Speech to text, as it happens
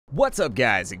What's up,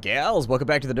 guys and gals? Welcome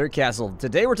back to the Dirt Castle.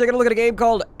 Today we're taking a look at a game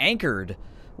called Anchored,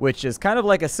 which is kind of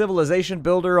like a civilization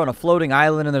builder on a floating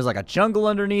island, and there's like a jungle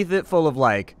underneath it full of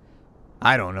like,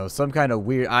 I don't know, some kind of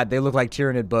weird, they look like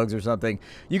tyrannid bugs or something.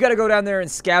 You gotta go down there and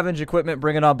scavenge equipment,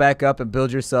 bring it all back up, and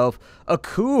build yourself a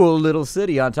cool little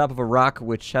city on top of a rock,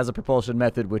 which has a propulsion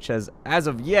method, which has, as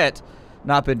of yet,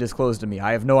 not been disclosed to me.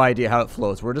 I have no idea how it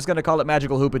floats. We're just gonna call it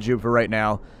Magical Hoopa-Jube for right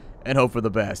now, and hope for the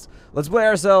best. Let's play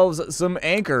ourselves some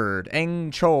Anchored.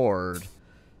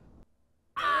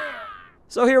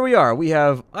 So here we are. We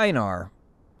have Einar.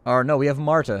 Or no, we have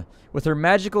Marta with her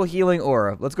magical healing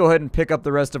aura. Let's go ahead and pick up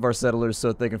the rest of our settlers so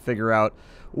that they can figure out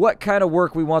what kind of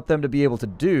work we want them to be able to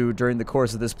do during the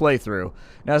course of this playthrough.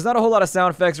 Now, there's not a whole lot of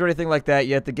sound effects or anything like that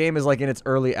yet. The game is like in its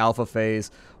early alpha phase,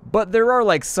 but there are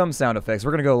like some sound effects.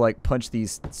 We're gonna go like punch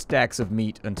these stacks of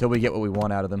meat until we get what we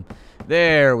want out of them.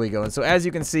 There we go. And so as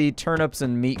you can see, turnips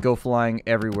and meat go flying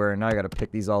everywhere, and now I gotta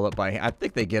pick these all up by hand. I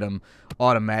think they get them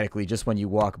automatically just when you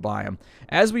walk by them.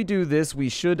 As we do this, we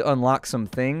should unlock some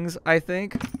things, I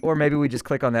think, or maybe we just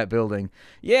click on that building.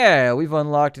 Yeah, we've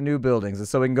unlocked new buildings, and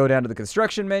so we can go down to the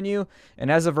construction menu,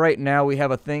 and as of right now, we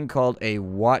have a thing called a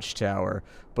watchtower.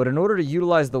 But in order to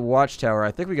utilize the watchtower,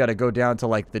 I think we gotta go down to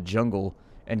like the jungle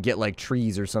and get like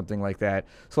trees or something like that.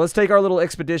 So let's take our little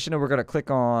expedition, and we're gonna click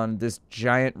on this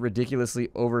giant, ridiculously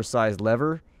oversized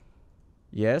lever.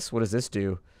 Yes, what does this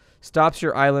do? Stops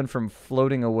your island from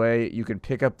floating away. You can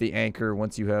pick up the anchor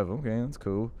once you have... Okay, that's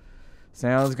cool.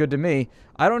 Sounds good to me.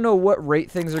 I don't know what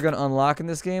rate things are gonna unlock in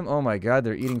this game. Oh my god,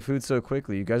 they're eating food so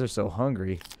quickly. You guys are so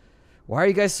hungry. Why are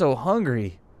you guys so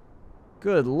hungry?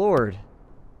 Good lord.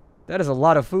 That is a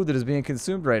lot of food that is being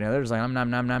consumed right now. They're just like nom nom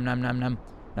nom nom nom nom nom.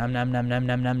 Nom nom nom nom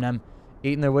nom nom nom.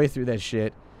 Eating their way through that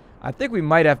shit. I think we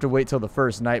might have to wait till the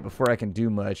first night before I can do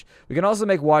much. We can also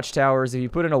make watchtowers. If you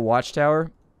put in a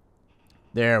watchtower...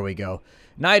 There we go.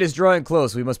 Night is drawing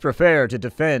close. We must prepare to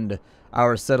defend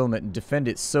our settlement and defend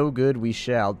it so good we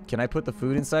shall. Can I put the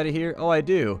food inside of here? Oh, I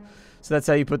do. So that's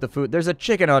how you put the food. There's a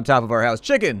chicken on top of our house.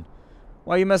 Chicken!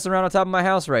 Why are you messing around on top of my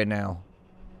house right now?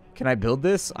 Can I build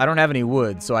this? I don't have any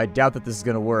wood, so I doubt that this is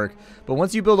going to work. But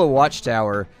once you build a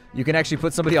watchtower, you can actually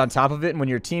put somebody on top of it, and when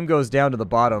your team goes down to the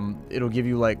bottom, it'll give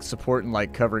you, like, support and,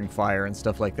 like, covering fire and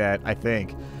stuff like that, I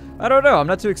think. I don't know. I'm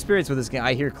not too experienced with this game.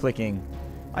 I hear clicking.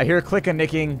 I hear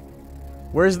click-a-nicking.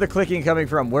 Where's the clicking coming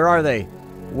from? Where are they?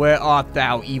 Where art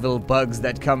thou, evil bugs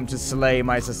that come to slay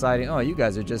my society? Oh, you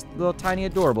guys are just little tiny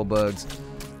adorable bugs.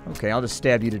 Okay, I'll just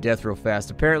stab you to death real fast.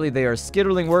 Apparently they are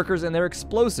skitterling workers, and they're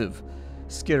explosive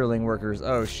skitterling workers.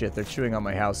 Oh shit, they're chewing on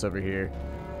my house over here.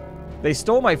 They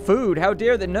stole my food. How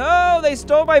dare they? No, they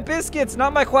stole my biscuits,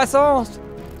 not my croissants.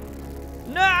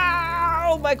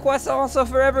 No, my croissants are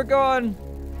forever gone.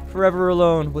 Forever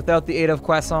alone, without the aid of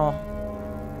croissant.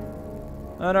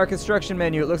 On our construction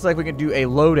menu, it looks like we can do a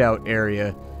loadout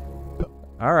area.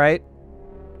 Alright.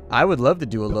 I would love to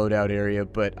do a loadout area,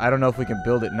 but I don't know if we can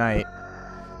build at night.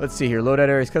 Let's see here. Loadout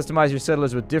areas. Customize your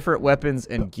settlers with different weapons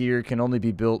and gear. Can only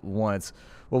be built once.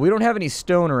 Well, we don't have any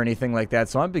stone or anything like that,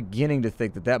 so I'm beginning to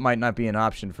think that that might not be an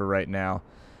option for right now.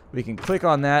 We can click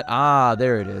on that. Ah,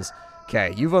 there it is.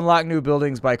 Okay, you've unlocked new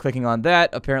buildings by clicking on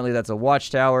that. Apparently that's a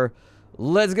watchtower.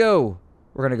 Let's go.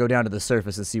 We're going to go down to the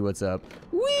surface and see what's up.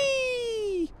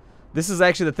 Whee! This is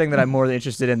actually the thing that I'm more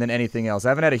interested in than anything else. I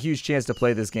haven't had a huge chance to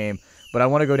play this game, but I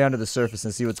want to go down to the surface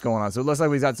and see what's going on. So it looks like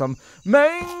we've got some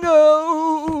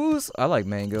mangoes. I like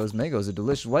mangoes. Mangoes are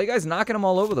delicious. Why are you guys knocking them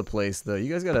all over the place, though?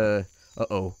 You guys gotta...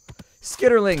 Uh-oh.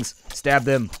 Skitterlings. Stab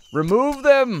them. Remove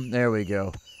them. There we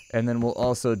go. And then we'll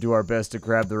also do our best to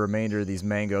grab the remainder of these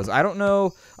mangoes. I don't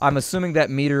know. I'm assuming that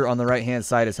meter on the right-hand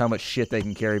side is how much shit they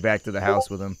can carry back to the house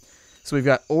with them. So we've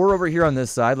got ore over here on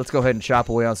this side. Let's go ahead and chop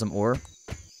away on some ore.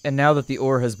 And now that the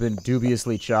ore has been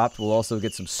dubiously chopped, we'll also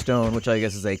get some stone, which I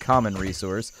guess is a common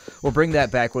resource. We'll bring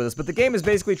that back with us. But the game is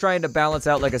basically trying to balance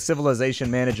out like a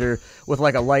civilization manager with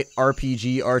like a light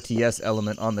RPG RTS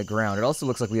element on the ground. It also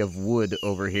looks like we have wood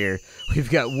over here.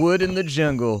 We've got wood in the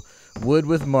jungle. Wood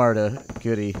with Marta.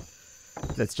 Goody.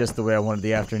 That's just the way I wanted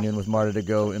the afternoon with Marta to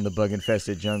go in the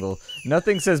bug-infested jungle.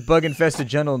 Nothing says bug-infested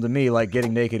jungle to me like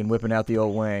getting naked and whipping out the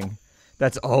old wang.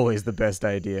 That's always the best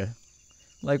idea.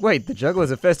 Like, wait, the jungle is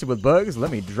infested with bugs?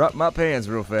 Let me drop my pants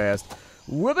real fast.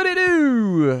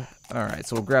 Whoopity-doo! Alright,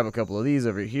 so we'll grab a couple of these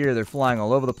over here. They're flying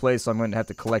all over the place, so I'm going to have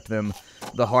to collect them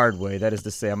the hard way. That is to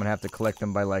say, I'm going to have to collect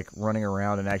them by, like, running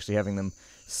around and actually having them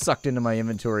sucked into my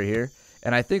inventory here.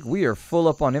 And I think we are full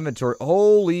up on inventory.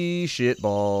 Holy shit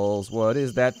balls. What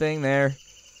is that thing there?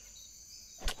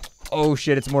 Oh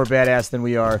shit, it's more badass than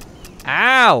we are.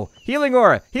 Ow! Healing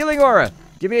aura! Healing aura!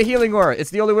 Give me a healing aura. It's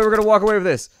the only way we're going to walk away with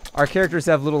this. Our characters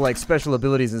have little, like, special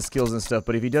abilities and skills and stuff,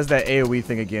 but if he does that AoE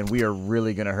thing again, we are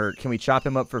really going to hurt. Can we chop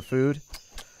him up for food?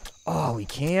 Oh, we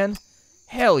can?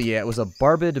 Hell yeah, it was a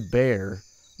barbed bear.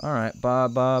 All right.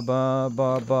 Barb bear.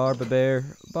 Barb bear.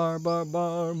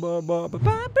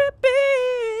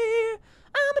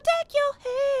 I'ma take your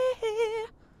hair.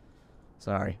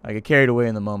 Sorry, I get carried away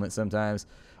in the moment sometimes.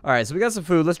 All right, so we got some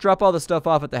food. Let's drop all the stuff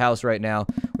off at the house right now.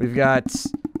 We've got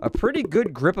a pretty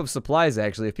good grip of supplies,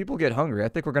 actually. If people get hungry, I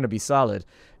think we're going to be solid.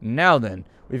 Now then,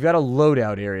 we've got a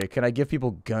loadout area. Can I give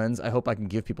people guns? I hope I can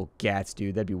give people gats,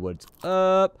 dude. That'd be what's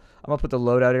up. I'm going to put the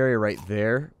loadout area right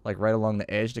there, like right along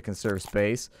the edge to conserve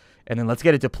space. And then let's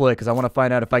get it deployed because I want to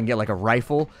find out if I can get like a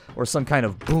rifle or some kind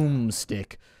of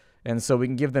boomstick. And so we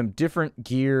can give them different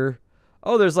gear.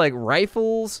 Oh, there's like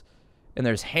rifles and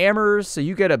there's hammers. So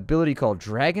you get an ability called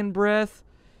Dragon Breath.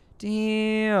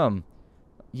 Damn.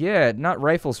 Yeah, not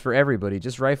rifles for everybody,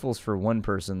 just rifles for one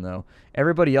person, though.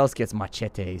 Everybody else gets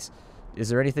machetes. Is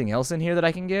there anything else in here that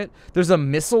I can get? There's a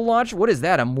missile launch? What is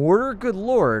that, a mortar? Good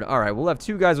lord. All right, we'll have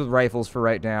 2 guys with rifles for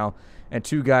right now and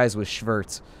 2 guys with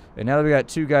schwerts. And now that we got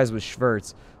 2 guys with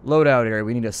schwerts, loadout area,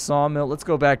 we need a sawmill. Let's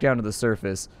go back down to the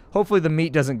surface. Hopefully the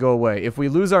meat doesn't go away. If we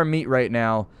lose our meat right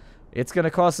now, it's going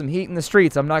to cause some heat in the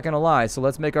streets, I'm not going to lie. So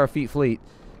let's make our feet fleet.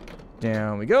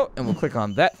 Down we go, and we'll click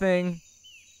on that thing.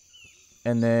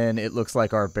 And then it looks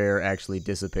like our bear actually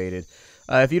dissipated.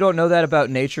 If you don't know that about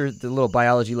nature, the little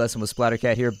biology lesson with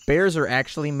Splattercat here, bears are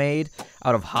actually made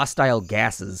out of hostile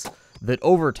gases that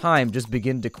over time just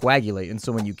begin to coagulate. And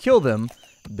so when you kill them,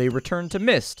 they return to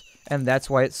mist. And that's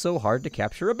why it's so hard to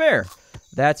capture a bear.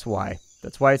 That's why.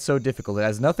 That's why it's so difficult. It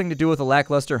has nothing to do with a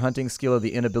lackluster hunting skill or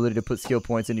the inability to put skill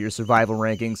points into your survival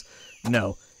rankings.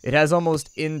 No, it has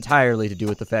almost entirely to do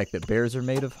with the fact that bears are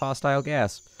made of hostile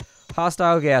gas.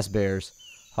 Hostile gas bears.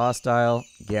 Hostile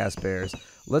gas bears.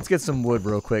 Let's get some wood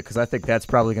real quick, because I think that's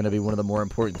probably going to be one of the more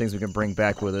important things we can bring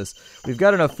back with us. We've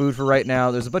got enough food for right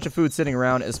now. There's a bunch of food sitting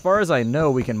around. As far as I know,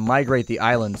 we can migrate the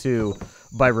island, too,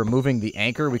 by removing the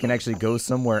anchor. We can actually go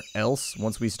somewhere else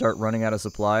once we start running out of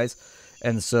supplies.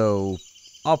 And so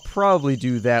I'll probably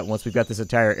do that once we've got this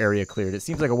entire area cleared. It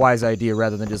seems like a wise idea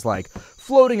rather than just, like,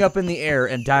 floating up in the air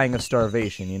and dying of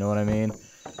starvation, you know what I mean?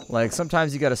 Like,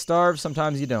 sometimes you gotta starve,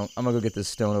 sometimes you don't. I'm gonna go get this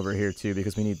stone over here, too,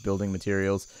 because we need building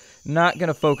materials. Not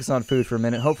gonna focus on food for a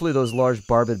minute. Hopefully those large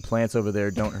barbed plants over there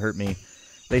don't hurt me.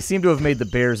 They seem to have made the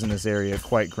bears in this area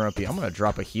quite grumpy. I'm gonna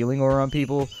drop a healing aura on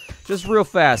people just real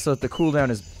fast so that the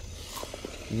cooldown is...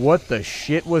 What the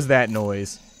shit was that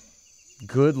noise?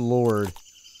 Good lord.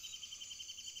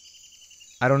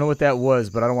 I don't know what that was,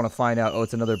 but I don't want to find out. Oh,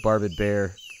 it's another barbed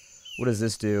bear. What does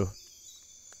this do?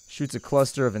 Shoots a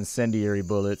cluster of incendiary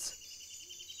bullets.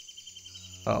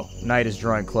 Oh, night is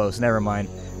drawing close. Never mind.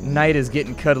 Night is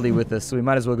getting cuddly with us, so we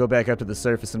might as well go back up to the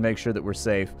surface and make sure that we're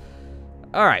safe.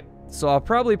 Alright, so I'll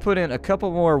probably put in a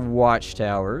couple more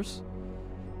watchtowers.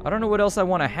 I don't know what else I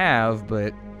want to have,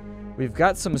 but we've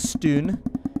got some stone,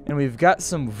 and we've got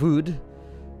some wood.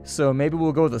 So maybe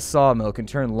we'll go with a sawmill and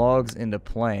turn logs into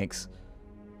planks.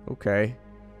 Okay.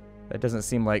 That doesn't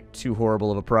seem like too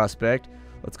horrible of a prospect.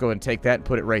 Let's go ahead and take that and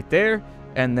put it right there.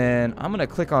 And then I'm going to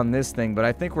click on this thing, but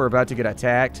I think we're about to get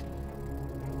attacked.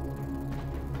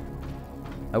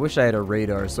 I wish I had a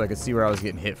radar so I could see where I was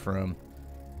getting hit from.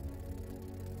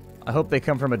 I hope they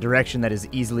come from a direction that is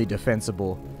easily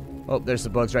defensible. Oh, there's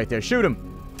some bugs right there. Shoot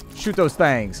them! Shoot those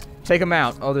things. Take them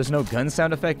out. Oh, there's no gun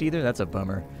sound effect either? That's a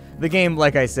bummer. The game,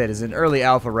 like I said, is in early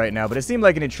alpha right now, but it seemed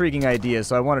like an intriguing idea,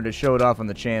 so I wanted to show it off on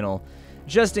the channel.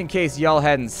 Just in case y'all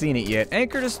hadn't seen it yet.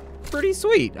 Anchored is pretty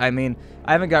sweet. I mean,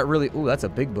 I haven't got really... Ooh, that's a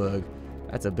big bug.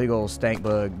 That's a big old stank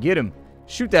bug. Get him.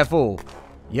 Shoot that fool.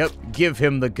 Yep, give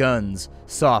him the guns.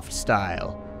 Soft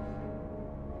style.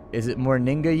 Is it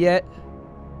Morninga yet?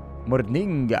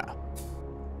 Morninga.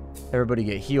 Everybody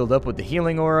get healed up with the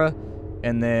healing aura.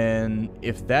 And then,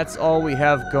 if that's all we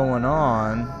have going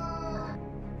on...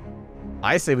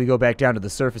 I say we go back down to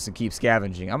the surface and keep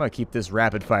scavenging. I'm going to keep this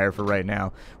rapid fire for right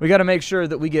now. We got to make sure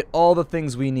that we get all the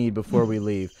things we need before we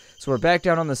leave. So we're back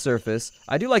down on the surface.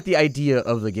 I do like the idea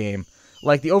of the game.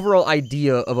 Like the overall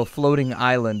idea of a floating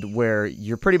island where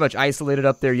you're pretty much isolated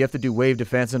up there. You have to do wave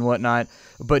defense and whatnot.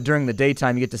 But during the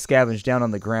daytime, you get to scavenge down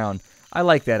on the ground. I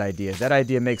like that idea. That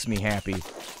idea makes me happy.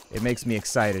 It makes me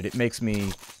excited. It makes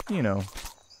me, you know,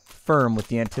 firm with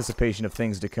the anticipation of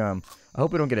things to come. I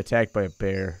hope we don't get attacked by a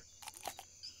bear.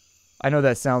 I know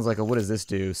that sounds like a, what does this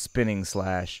do? Spinning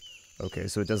slash. Okay,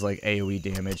 so it does like AoE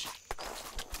damage.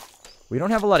 We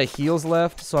don't have a lot of heals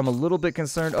left, so I'm a little bit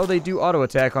concerned. Oh, they do auto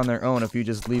attack on their own if you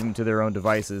just leave them to their own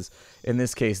devices. In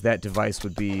this case, that device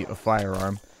would be a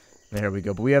firearm. There we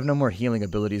go. But we have no more healing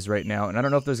abilities right now, and I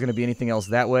don't know if there's going to be anything else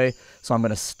that way, so I'm going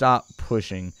to stop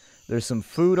pushing. There's some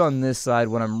food on this side.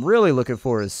 What I'm really looking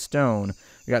for is stone.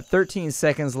 We got 13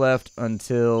 seconds left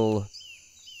until...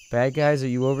 Bad guys, are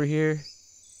you over here?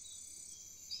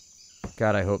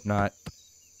 God, I hope not.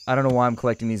 I don't know why I'm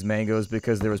collecting these mangoes,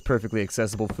 because there was perfectly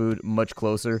accessible food much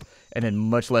closer and in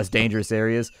much less dangerous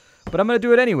areas. But I'm going to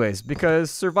do it anyways,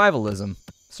 because survivalism.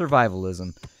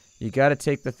 Survivalism. You got to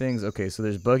take the things... Okay, so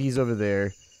there's buggies over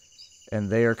there, and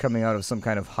they are coming out of some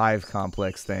kind of hive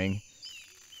complex thing.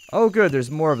 Oh, good,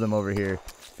 there's more of them over here.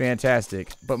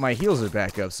 Fantastic. But my heals are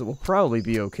back up, so we'll probably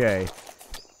be okay.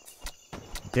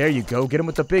 There you go. Get him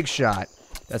with the big shot.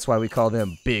 That's why we call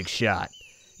them Big Shot.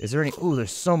 Is there any... Ooh,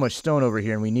 there's so much stone over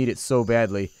here, and we need it so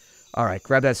badly. All right,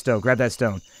 grab that stone. Grab that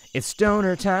stone. It's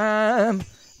stoner time.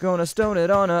 Gonna stone it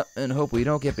on up and hope we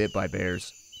don't get bit by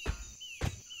bears.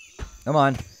 Come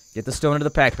on. Get the stone into the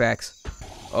pack-packs.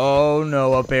 Oh,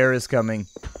 no, a bear is coming.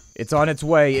 It's on its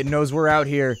way. It knows we're out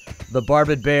here. The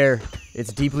barbed bear.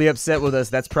 It's deeply upset with us.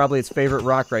 That's probably its favorite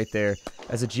rock right there.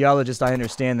 As a geologist, I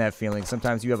understand that feeling.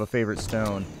 Sometimes you have a favorite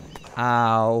stone.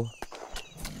 Ow.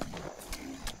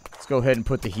 Let's go ahead and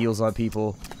put the heals on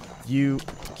people. You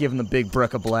give them the big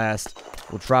Brucka blast.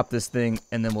 We'll drop this thing,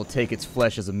 and then we'll take its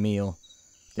flesh as a meal.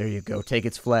 There you go. Take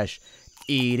its flesh.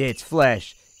 Eat its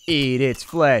flesh. Eat its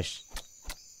flesh.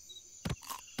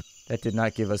 That did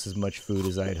not give us as much food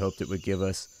as I had hoped it would give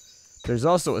us. There's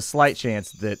also a slight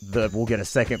chance that we'll get a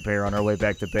second bear on our way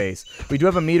back to base. We do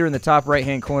have a meter in the top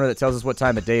right-hand corner that tells us what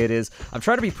time of day it is. I'm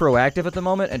trying to be proactive at the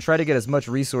moment and try to get as much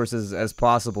resources as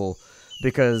possible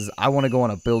because I want to go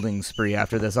on a building spree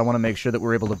after this. I want to make sure that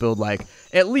we're able to build, like,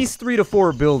 at least 3 to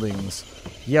 4 buildings.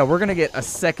 Yeah, we're going to get a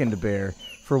second bear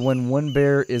for when one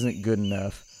bear isn't good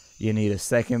enough. You need a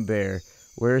second bear.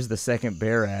 Where's the second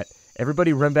bear at?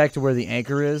 Everybody run back to where the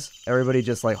anchor is. Everybody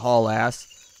just, like, haul ass.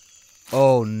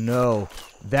 Oh, no.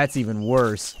 That's even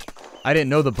worse. I didn't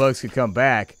know the bugs could come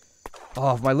back.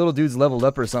 Oh, if my little dude's leveled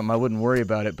up or something, I wouldn't worry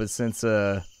about it. But since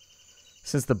the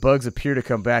bugs appear to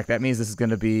come back, that means this is going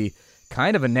to be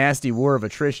kind of a nasty war of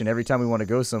attrition every time we want to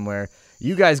go somewhere.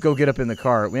 You guys go get up in the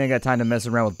car. We ain't got time to mess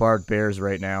around with barbed bears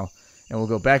right now. And we'll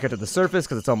go back up to the surface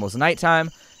because it's almost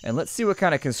nighttime. And let's see what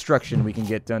kind of construction we can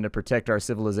get done to protect our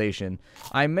civilization.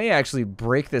 I may actually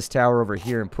break this tower over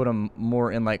here and put them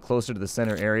more in, like, closer to the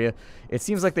center area. It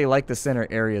seems like they like the center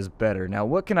areas better. Now,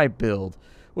 what can I build?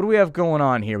 What do we have going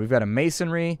on here? We've got a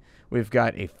masonry. We've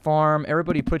got a farm.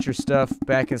 Everybody put your stuff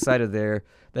back inside of there.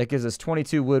 That gives us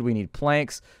 22 wood. We need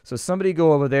planks. So somebody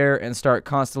go over there and start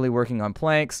constantly working on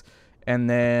planks. And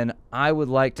then I would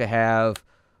like to have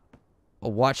a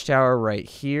watchtower right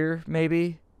here,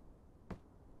 maybe.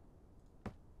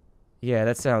 Yeah,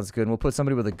 that sounds good. And we'll put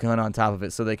somebody with a gun on top of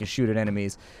it so they can shoot at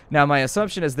enemies. Now, my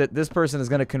assumption is that this person is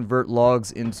going to convert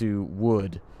logs into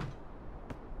wood.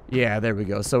 Yeah, there we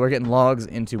go. So we're getting logs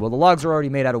into... Well, the logs are already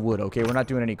made out of wood, okay? We're not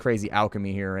doing any crazy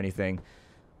alchemy here or anything.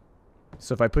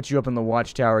 So if I put you up in the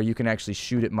watchtower, you can actually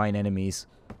shoot at mine enemies.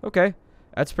 Okay,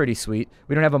 that's pretty sweet.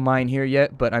 We don't have a mine here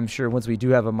yet, but I'm sure once we do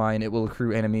have a mine, it will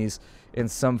accrue enemies in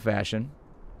some fashion.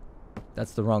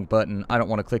 That's the wrong button. I don't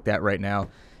want to click that right now.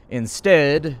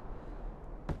 Instead...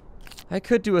 I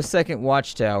could do a second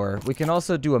watchtower. We can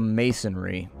also do a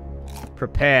masonry.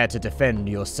 Prepare to defend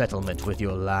your settlement with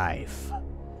your life.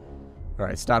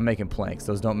 Alright, stop making planks.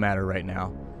 Those don't matter right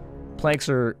now. Planks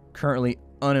are currently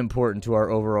unimportant to our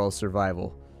overall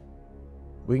survival.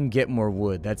 We can get more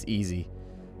wood. That's easy.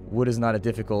 Wood is not a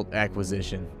difficult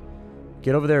acquisition.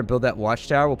 Get over there and build that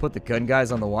watchtower. We'll put the gun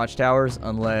guys on the watchtowers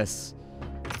unless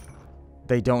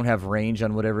they don't have range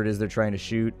on whatever it is they're trying to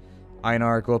shoot.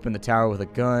 Einar, go up in the tower with a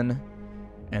gun.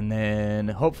 And then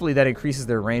hopefully that increases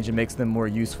their range and makes them more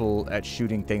useful at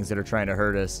shooting things that are trying to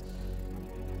hurt us.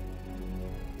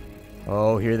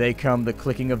 Oh, here they come, the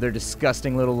clicking of their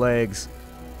disgusting little legs,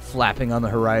 flapping on the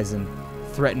horizon,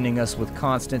 threatening us with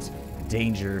constant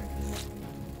danger.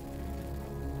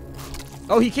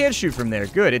 Oh, he can shoot from there.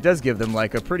 Good. It does give them,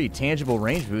 like, a pretty tangible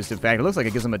range boost. In fact, it looks like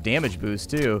it gives them a damage boost,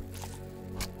 too.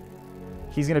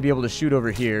 He's going to be able to shoot over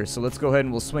here, so let's go ahead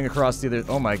and we'll swing across the other...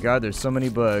 Oh, my God, there's so many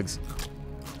bugs.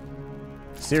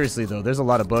 Seriously, though, there's a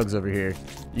lot of bugs over here.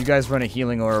 You guys run a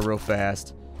healing aura real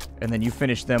fast, and then you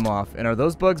finish them off. And are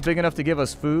those bugs big enough to give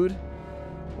us food?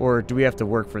 Or do we have to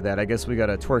work for that? I guess we got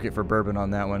to twerk it for bourbon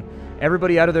on that one.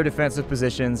 Everybody out of their defensive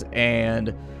positions,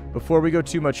 and before we go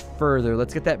too much further,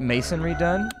 let's get that masonry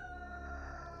done.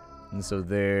 And so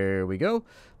there we go.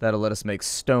 That'll let us make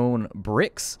stone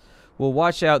bricks. Well,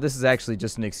 watch out. This is actually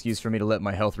just an excuse for me to let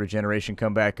my health regeneration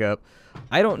come back up.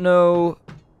 I don't know...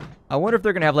 I wonder if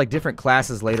they're going to have, like, different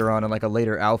classes later on in, like, a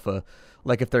later alpha.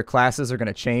 Like if their classes are going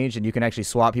to change and you can actually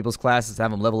swap people's classes,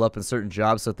 have them level up in certain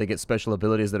jobs so that they get special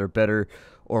abilities that are better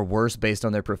or worse based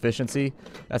on their proficiency.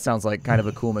 That sounds like kind of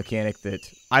a cool mechanic that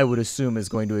I would assume is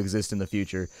going to exist in the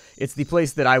future. It's the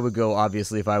place that I would go,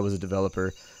 obviously, if I was a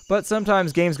developer. But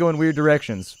sometimes games go in weird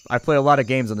directions. I play a lot of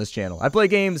games on this channel. I play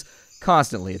games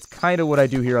constantly. It's kind of what I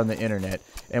do here on the internet.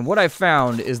 And what I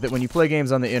found is that when you play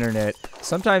games on the internet,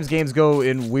 sometimes games go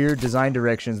in weird design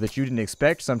directions that you didn't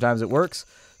expect. Sometimes it works.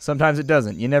 Sometimes it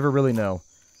doesn't. You never really know.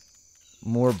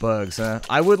 More bugs, huh?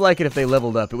 I would like it if they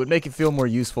leveled up. It would make it feel more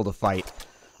useful to fight.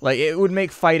 Like, it would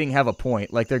make fighting have a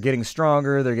point. Like, they're getting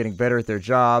stronger, they're getting better at their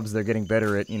jobs, they're getting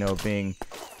better at, you know, being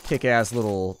kick-ass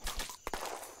little...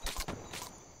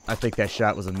 I think that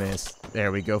shot was a miss.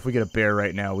 There we go. If we get a bear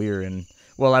right now, we are in...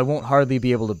 Well, I won't hardly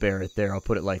be able to bear it there. I'll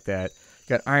put it like that.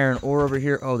 Got iron ore over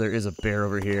here. Oh, there is a bear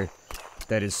over here.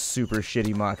 That is super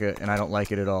shitty, Maka, and I don't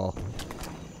like it at all.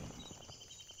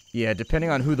 Yeah, depending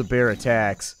on who the bear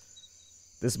attacks,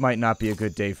 this might not be a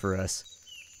good day for us.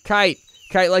 Kite!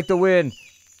 Kite like the wind!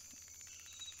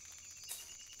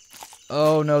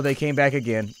 Oh, no, they came back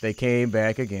again. They came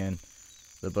back again.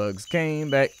 The bugs came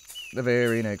back the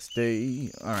very next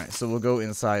day. Alright, so we'll go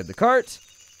inside the cart.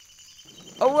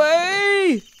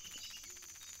 Away!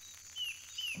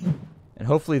 And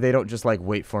hopefully they don't just, like,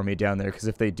 wait for me down there, because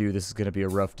if they do, this is going to be a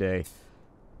rough day.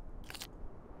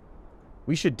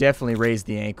 We should definitely raise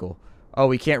the ankle. Oh,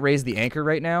 we can't raise the anchor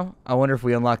right now? I wonder if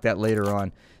we unlock that later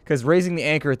on. Because raising the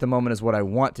anchor at the moment is what I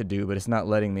want to do, but it's not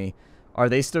letting me. Are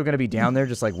they still going to be down there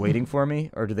just, like, waiting for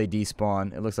me? Or do they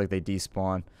despawn? It looks like they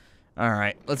despawn.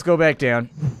 Alright, let's go back down.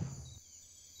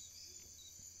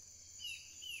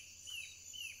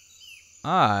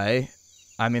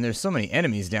 I mean, there's so many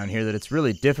enemies down here that it's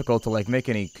really difficult to, like, make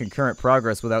any concurrent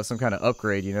progress without some kind of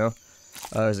upgrade, you know?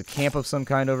 There's a camp of some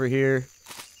kind over here.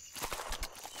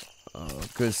 Oh,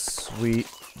 good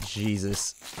sweet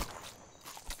Jesus.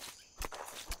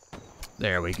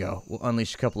 There we go. We'll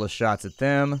unleash a couple of shots at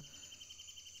them.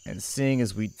 And seeing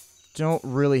as we don't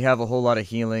really have a whole lot of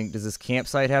healing, does this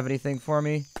campsite have anything for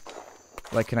me?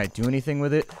 Like, can I do anything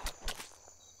with it?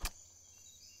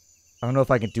 I don't know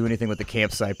if I can do anything with the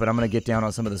campsite, but I'm going to get down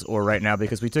on some of this ore right now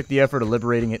because we took the effort of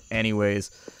liberating it anyways.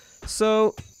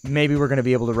 So, maybe we're going to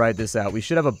be able to ride this out. We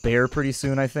should have a bear pretty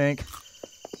soon, I think.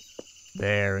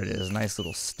 There it is. Nice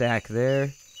little stack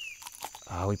there.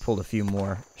 Oh, we pulled a few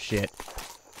more. Shit.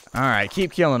 Alright,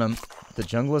 keep killing them. The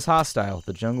jungle is hostile.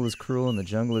 The jungle is cruel, and the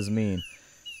jungle is mean.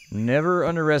 Never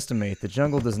underestimate. The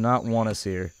jungle does not want us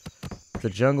here. The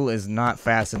jungle is not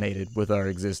fascinated with our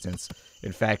existence.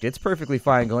 In fact, it's perfectly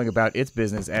fine going about its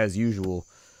business as usual,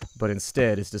 but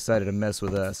instead it's decided to mess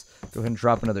with us. Go ahead and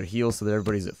drop another heal so that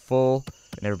everybody's at full,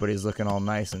 and everybody's looking all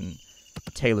nice and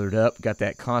tailored up. Got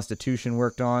that constitution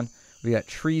worked on. We got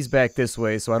trees back this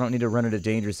way, so I don't need to run into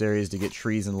dangerous areas to get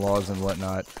trees and logs and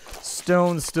whatnot.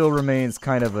 Stone still remains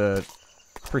kind of a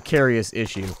precarious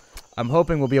issue. I'm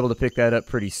hoping we'll be able to pick that up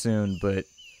pretty soon, but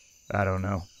I don't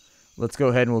know. Let's go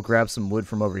ahead and we'll grab some wood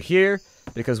from over here,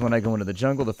 because when I go into the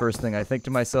jungle, the first thing I think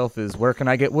to myself is, where can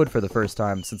I get wood for the first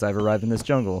time since I've arrived in this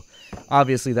jungle?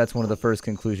 Obviously, that's one of the first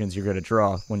conclusions you're going to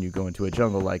draw when you go into a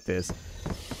jungle like this.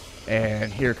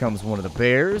 And here comes one of the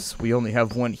bears. We only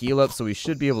have one heal up, so we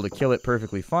should be able to kill it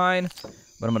perfectly fine.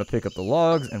 But I'm going to pick up the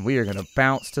logs, and we are going to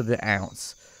bounce to the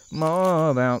ounce.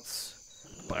 More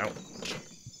bounce.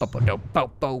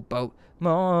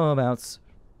 More bounce.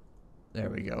 There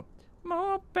we go.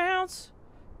 More bounce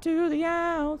to the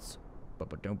ounce.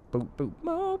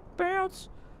 More bounce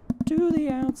to the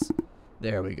ounce.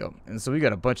 There we go. And so we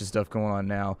got a bunch of stuff going on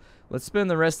now. Let's spend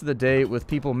the rest of the day with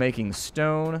people making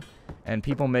stone and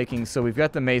people making... So we've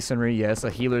got the masonry, yes, a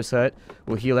healer's hut.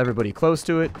 We'll heal everybody close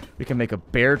to it. We can make a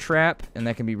bear trap, and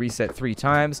that can be reset 3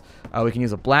 times. We can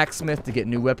use a blacksmith to get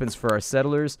new weapons for our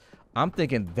settlers. I'm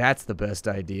thinking that's the best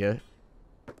idea.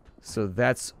 So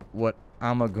that's what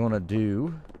I'm gonna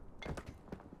do.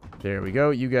 There we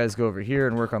go. You guys go over here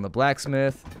and work on the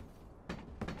blacksmith.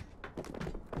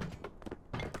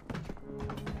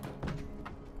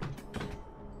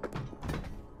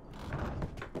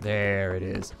 There it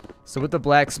is. So with the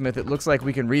blacksmith, it looks like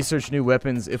we can research new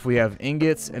weapons if we have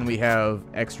ingots and we have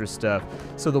extra stuff.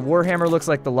 So the warhammer looks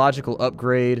like the logical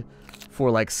upgrade for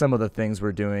like some of the things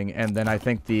we're doing, and then I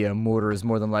think the mortar is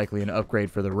more than likely an upgrade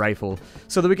for the rifle,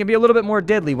 so that we can be a little bit more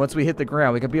deadly once we hit the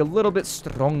ground. We can be a little bit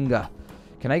stronger.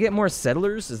 Can I get more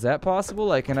settlers? Is that possible?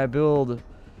 Like, can I build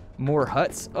more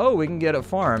huts? Oh, we can get a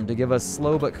farm to give us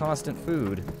slow but constant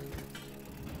food.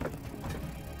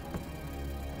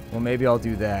 Well, maybe I'll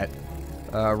do that.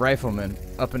 Riflemen,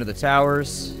 up into the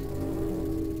towers.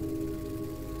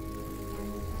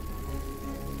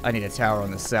 I need a tower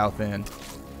on the south end.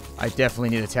 I definitely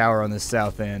need a tower on this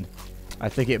south end. I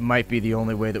think it might be the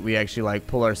only way that we actually, like,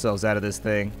 pull ourselves out of this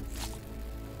thing.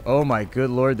 Oh my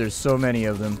good lord, there's so many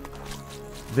of them.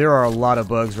 There are a lot of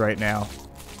bugs right now.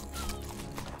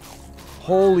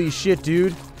 Holy shit,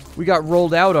 dude. We got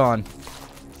rolled out on.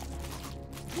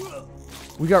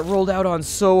 We got rolled out on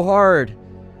so hard.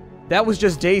 That was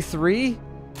just day 3?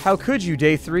 How could you,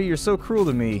 day 3? You're so cruel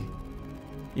to me.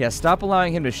 Yeah, stop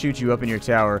allowing him to shoot you up in your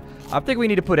tower. I think we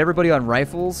need to put everybody on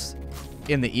rifles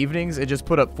in the evenings and just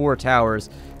put up 4 towers,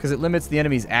 because it limits the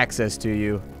enemy's access to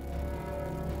you.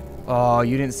 Oh,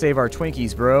 you didn't save our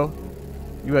Twinkies, bro.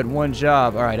 You had one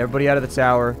job. Alright, everybody out of the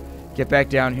tower. Get back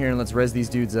down here and let's res these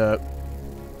dudes up.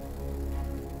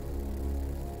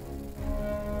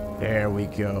 There we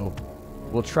go.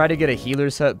 We'll try to get a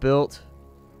healer's hut built.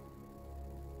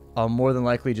 I'll more than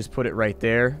likely just put it right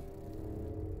there.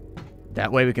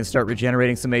 That way we can start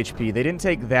regenerating some HP. They didn't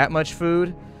take that much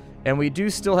food, and we do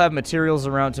still have materials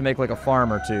around to make like a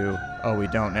farm or 2. Oh, we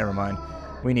don't. Never mind.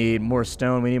 We need more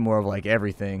stone. We need more of like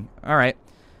everything. Alright.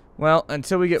 Well,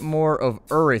 until we get more of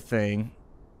everything.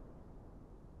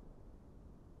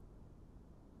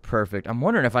 Perfect. I'm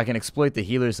wondering if I can exploit the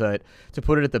healer's hut to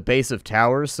put it at the base of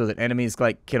towers so that enemies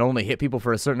like can only hit people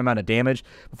for a certain amount of damage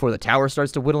before the tower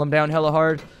starts to whittle them down hella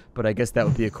hard. But I guess that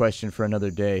would be a question for another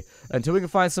day. Until we can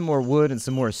find some more wood and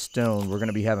some more stone, we're going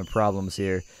to be having problems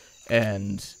here.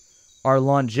 And our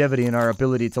longevity and our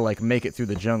ability to like make it through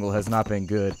the jungle has not been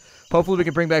good. Hopefully we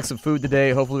can bring back some food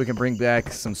today. Hopefully we can bring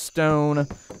back some stone.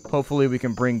 Hopefully we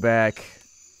can bring back...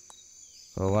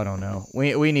 Oh, I don't know.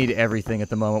 We need everything at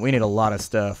the moment. We need a lot of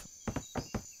stuff.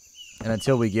 And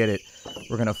until we get it,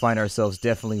 we're going to find ourselves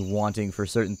definitely wanting for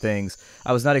certain things.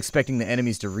 I was not expecting the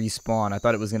enemies to respawn. I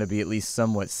thought it was going to be at least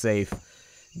somewhat safe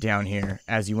down here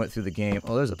as you went through the game.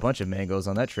 Oh, there's a bunch of mangoes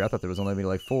on that tree. I thought there was only maybe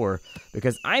like 4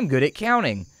 because I'm good at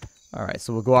counting. All right,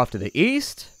 so we'll go off to the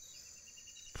east.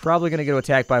 Probably going to get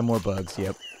attacked by more bugs.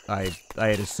 Yep, I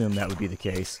had assumed that would be the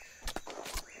case.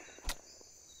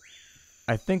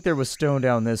 I think there was stone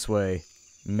down this way.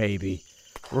 Maybe.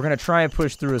 We're going to try and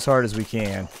push through as hard as we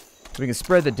can. If we can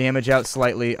spread the damage out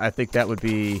slightly, I think that would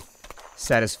be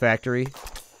satisfactory.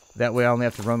 That way I only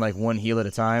have to run like 1 heal at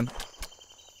a time.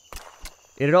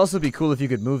 It'd also be cool if you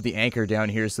could move the anchor down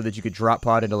here so that you could drop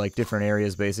pod into like different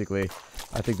areas, basically.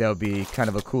 I think that would be kind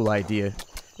of a cool idea.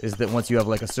 Is that once you have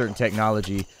like a certain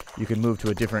technology, you can move to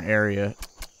a different area.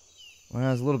 Well,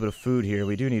 there's a little bit of food here.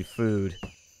 We do need food.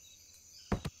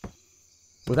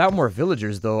 Without more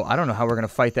villagers, though, I don't know how we're going to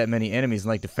fight that many enemies and,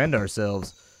 like, defend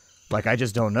ourselves. Like, I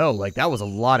just don't know. Like, that was a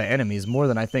lot of enemies. More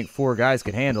than I think 4 guys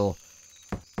could handle.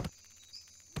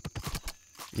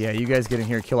 Yeah, you guys get in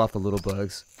here and kill off the little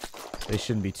bugs. They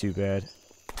shouldn't be too bad.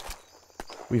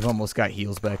 We've almost got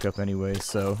heals back up anyway,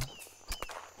 so...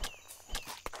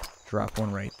 Drop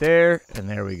one right there, and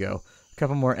there we go. A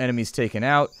couple more enemies taken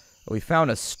out. We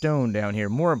found a stone down here.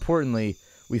 More importantly...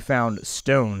 We found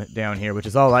stone down here, which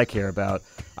is all I care about.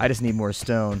 I just need more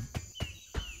stone.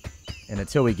 And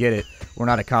until we get it, we're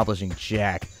not accomplishing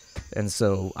jack. And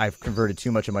so I've converted too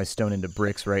much of my stone into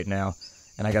bricks right now.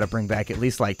 And I got to bring back at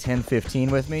least like 10, 15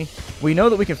 with me. We know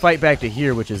that we can fight back to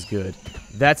here, which is good.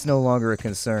 That's no longer a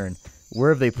concern. Where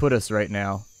have they put us right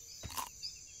now?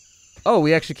 Oh,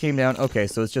 we actually came down. Okay,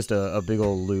 so it's just a big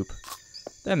old loop.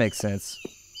 That makes sense.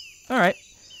 All right.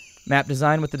 Map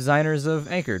design with the designers of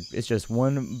Anchored. It's just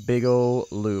one big ol'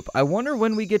 loop. I wonder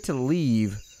when we get to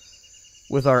leave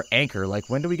with our anchor.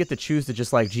 Like, when do we get to choose to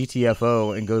just, like,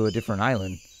 GTFO and go to a different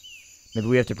island? Maybe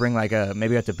we have to bring, like, maybe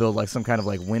we have to build, like, some kind of,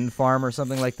 like, wind farm or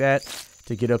something like that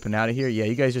to get up and out of here. Yeah,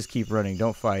 you guys just keep running.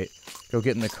 Don't fight. Go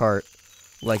get in the cart.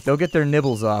 Like, they'll get their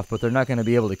nibbles off, but they're not going to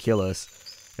be able to kill us.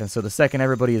 And so the second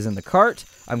everybody is in the cart,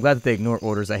 I'm glad that they ignore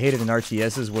orders. I hate it in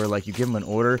RTSs where, like, you give them an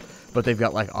order, but they've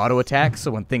got, like, auto attacks,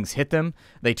 so when things hit them,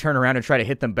 they turn around and try to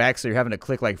hit them back, so you're having to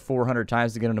click, like, 400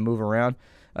 times to get them to move around.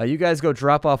 You guys go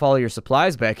drop off all of your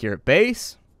supplies back here at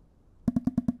base.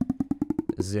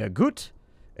 Sehr gut.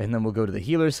 And then we'll go to the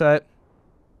healer's hut.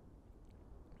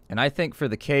 And I think for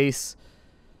the case,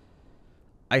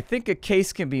 I think a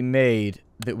case can be made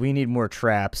that we need more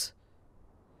traps.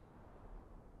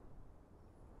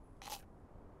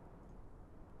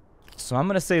 So I'm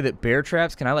going to say that bear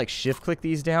traps, can I like shift click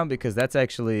these down? Because that's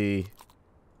actually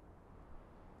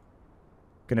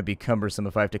going to be cumbersome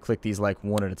if I have to click these like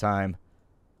one at a time.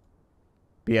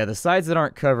 But yeah, the sides that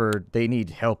aren't covered, they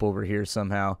need help over here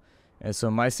somehow. And so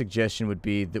my suggestion would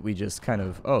be that we just kind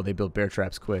of... Oh, they built bear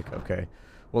traps quick. Okay.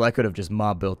 Well, I could have just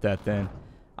mob built that then.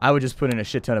 I would just put in a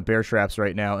shit ton of bear traps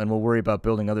right now, and we'll worry about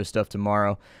building other stuff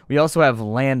tomorrow. We also have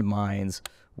landmines,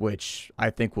 which I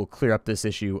think will clear up this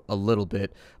issue a little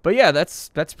bit. But yeah, that's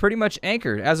pretty much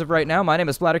Anchored. As of right now, my name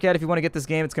is Splattercat. If you want to get this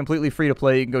game, it's completely free to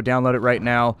play. You can go download it right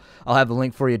now. I'll have the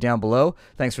link for you down below.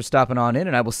 Thanks for stopping on in,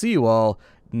 and I will see you all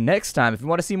next time. If you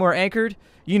want to see more Anchored,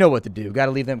 you know what to do. Got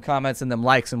to leave them comments and them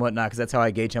likes and whatnot, because that's how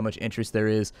I gauge how much interest there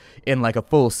is in like a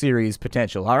full series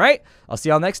potential. All right? I'll see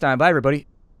y'all next time. Bye, everybody.